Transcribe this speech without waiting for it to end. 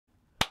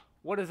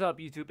What is up,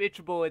 YouTube? It's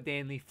your boy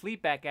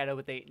DanLeeFlea back at it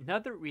with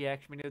another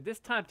reaction video. This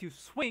time to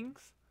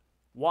Swings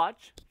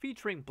Watch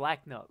featuring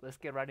Black Nut. Let's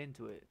get right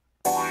into it.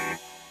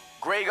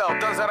 Gray가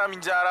어떤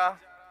사람인지 알아?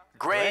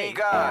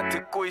 Gray가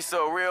듣고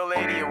있어. Real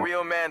lady,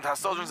 real man 다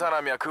써준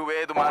사람이야. 그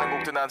외에도 많은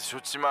곡들 나한테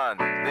줬지만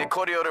내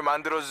커리어를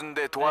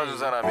만들어주는데 도와준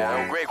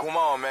사람이야. Gray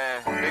고마워,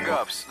 man. Big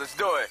ups. Let's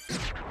do it.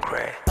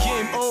 Gray.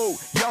 김오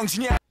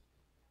영준이야.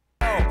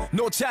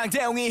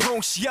 노창대웅이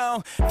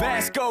홍시영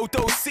Vasco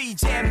또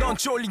C-Jam 넌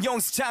쫄린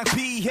용수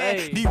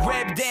창피해 네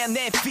랩에 대한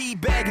내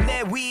피드백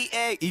내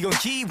위에 이건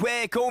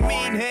기회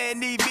고민해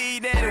네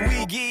미래는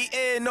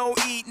위기에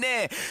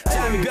놓이네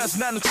잠이 벼서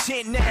난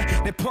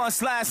놓치네 내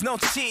펀슬라인스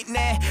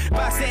놓치네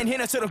빡센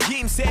히너처럼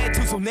힘세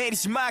두 손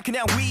내리지 마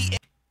그냥 위에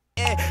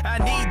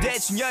아니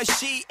대충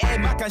 10시에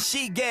막한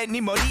시계 네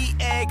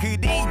머리에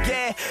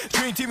그리게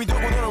드림팀이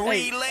돌고 도는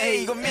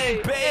릴레이 이건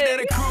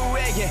밀배다른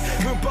크루에게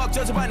문법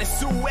저접하는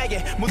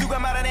수에게 모두가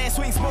말하는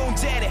스윙스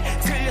문제래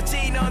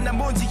틀렸지 넌 난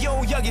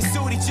문제요 여기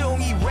수리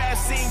중이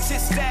랩싱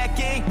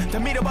스택킹 다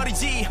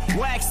밀어버리지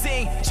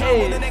왁싱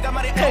처음 오는 내가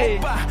말해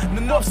오빠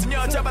넌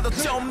없으면 잡아도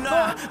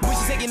좀나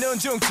무시새기는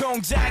중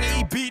통장에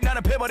이 빛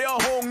나는 패버려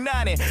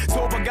홍난에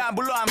소방관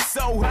불러 I'm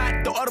so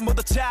hot 또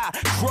얼음보다 차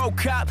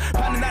Croak up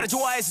받는 나를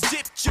좋아해서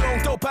집중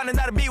또 받는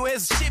나를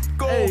미워해서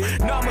쉽고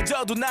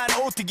넘어져도 난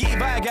오뜨기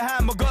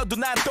발가한 먹어도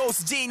난 또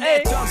쓰지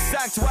내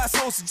정상투와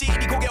소스지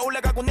네 고개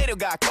올라가고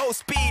내려가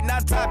고스피드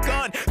난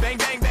탑건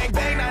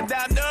뱅뱅뱅뱅 난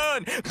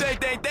담는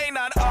땡땡땡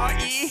난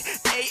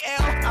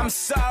R-E-A-L I'm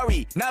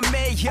sorry 난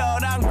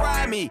매혈랑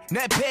라임이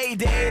내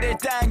페이데이를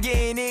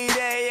당긴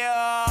이래요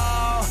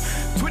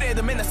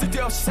둘에도 맨날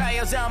쓸데없이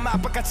사여자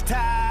막박같이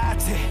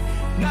탓해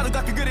나도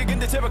가끔 그래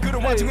근데 제발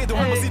그런 와중에도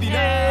한번 쓰리나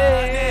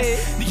네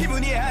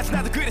기분이 해하지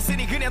나도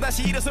그랬으니 그냥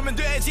다시 일어서면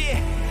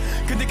되지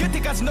근데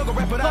그때까지 너가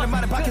래퍼라는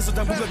말은 밖에서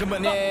당분간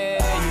그만해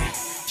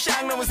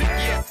샹놈의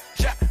새끼야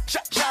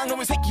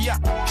샹놈의 새끼야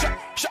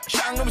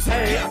샹놈의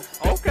새끼야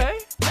오케이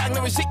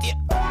샹놈의 새끼야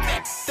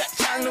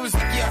샹놈의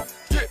새끼야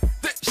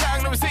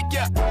샹놈의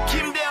새끼야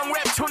김대영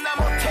랩 존나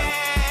못해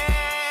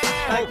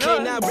오케이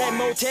나 랩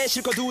못해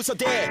실컷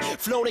웃어대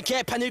플로우는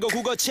개판 읽어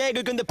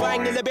국어책을 근데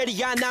바잉는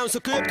레벨이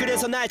아나운서급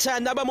그래서 날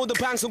찾나봐 모든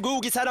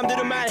방송국이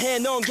사람들은 말해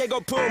넌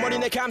개거품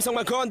어린애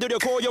감성만 건드려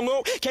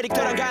고영호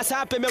캐릭터랑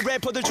가사 빼면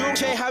래퍼들 중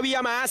최하위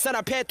아마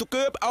아싸나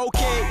페투급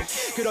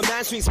오케이 그럼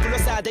난 스윙스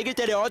불러싸 대길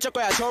때려 어쩔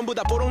거야 전부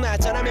다 뽀록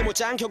났잖아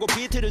메모장 켜고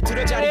비트를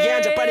틀어 자리에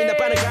앉아 빨리 나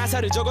빠는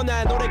가사를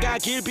적어놔 노래가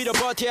길 빌어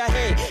버텨야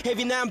해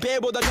헤비 난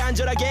배보다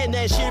간절하게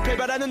내 실패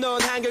바라는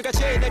넌 한결같이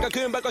내가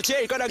금방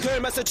꺼질 거랑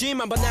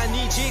글맞서지만 번난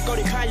네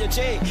짓거리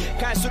팔렸지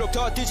갈수록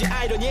더 뜨지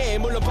아이러니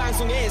물론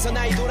방송에서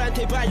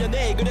나이돌한테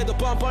발려내 그래도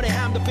뻔뻔해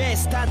I'm the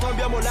best 다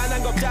덤벼 몰라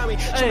난 겁다위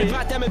처음에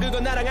봤다면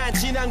그건 나랑 안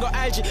친한 거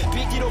알지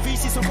빅디로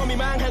VC 손kom이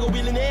망하고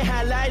윌린의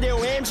하이라이트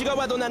OMG가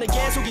와도 나는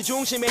계속 이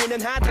중심에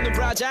있는 핫한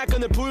브라자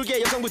끈을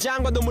풀게 여성부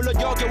장관도 물론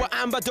여겨와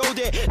안 봐도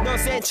돼넌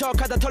센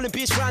척하다 털린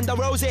비치 란다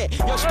로제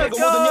역시 빼고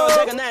모든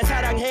여자가 날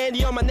사랑해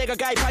네 엄마 내가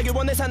가입하길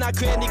원해서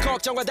나크해 네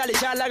걱정과 달리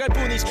잘 나갈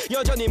뿐이지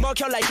여전히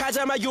먹혀 like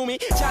하자마 유미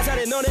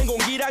자살해 너넨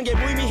공기란 게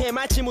무의미해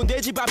마치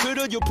문대지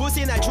밥그릇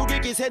유푸시 날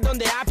죽일 기세던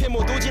내 앞에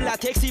못 오질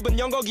라텍스 입은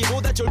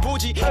연거기보다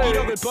쫄보지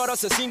 1억을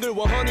벌었어 싱글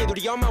원허니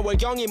우리 엄마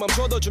월경이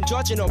멈춰도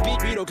춤췄지 너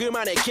빛 위로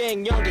그만해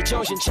갱년기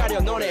정신 차려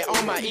너네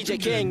엄마 이제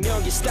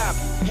갱년기 stop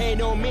Hey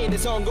no me 내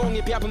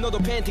성공이 벼아픈 너도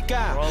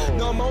팬티가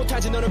너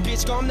못하지 너는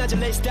bitch 겁나지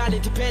레이스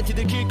달린 티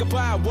팬티들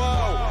길까봐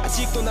wow.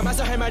 아직도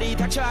남아서 할 말이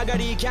닥쳐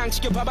아가리 그냥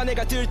지켜봐봐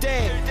내가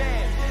뜰때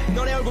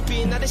너네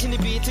얼굴빛 나 대신 네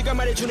비트가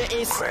말해주네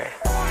is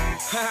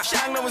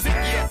샹놈의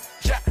새끼야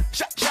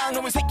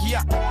샹놈의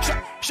새끼야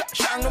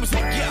샹놈의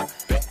새끼야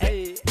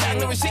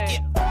샹놈의 새끼야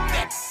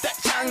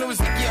샹놈의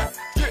새끼야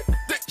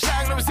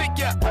샹놈의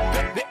새끼야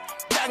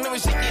샹놈의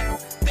새끼야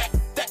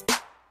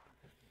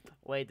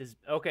Wait, this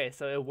okay,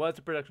 so it was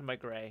a production by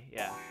Gray,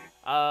 yeah.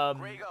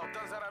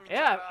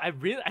 Yeah,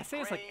 I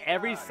say it's like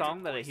every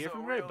song that I hear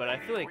from Gray, but I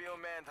feel like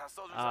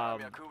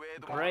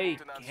Gray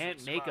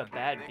can't make a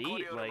bad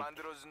beat. Like,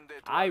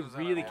 I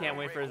really can't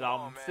wait for his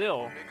album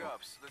still.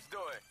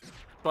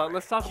 But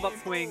let's talk about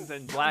Swings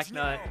and Black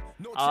Nut.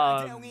 You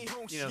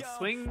know,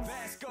 Swings'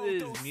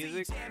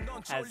 music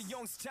has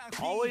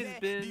always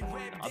been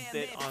a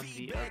bit on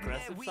the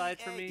aggressive side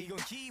for me.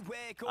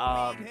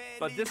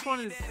 But this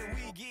one is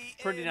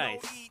pretty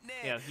nice.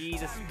 You know, he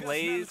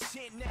displays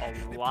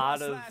a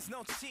lot of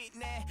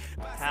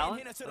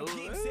talent. A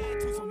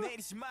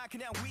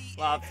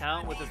lot of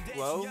talent with his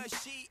flow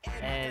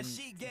and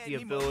the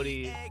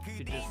ability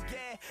to just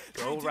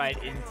go right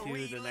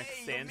into the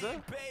next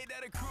stanza.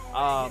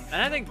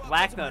 And I think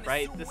Black Nut,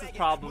 right? This is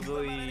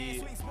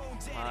probably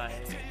my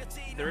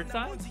third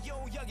time?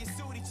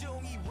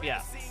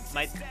 Yeah,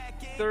 my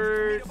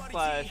third /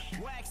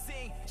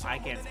 I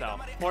can't spell.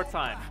 More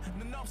time.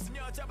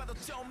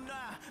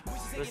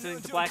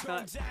 Listening to Black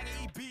Nut.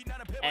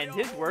 And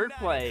his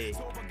wordplay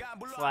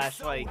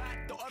slash like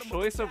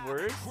choice of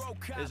words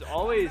is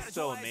always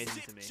so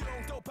amazing to me.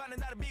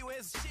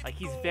 Like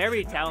he's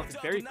very talented,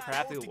 very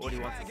crafty with what he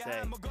wants to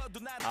say.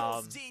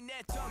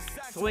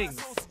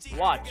 Swings,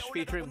 Watch,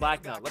 featuring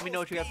Black Nut. Let me know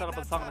what you guys thought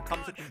about the song in the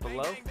comment section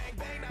below.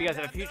 If you guys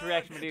have a future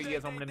reaction video you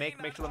guys want me to make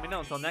sure to let me know.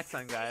 Until next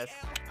time, guys,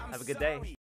 have a good day.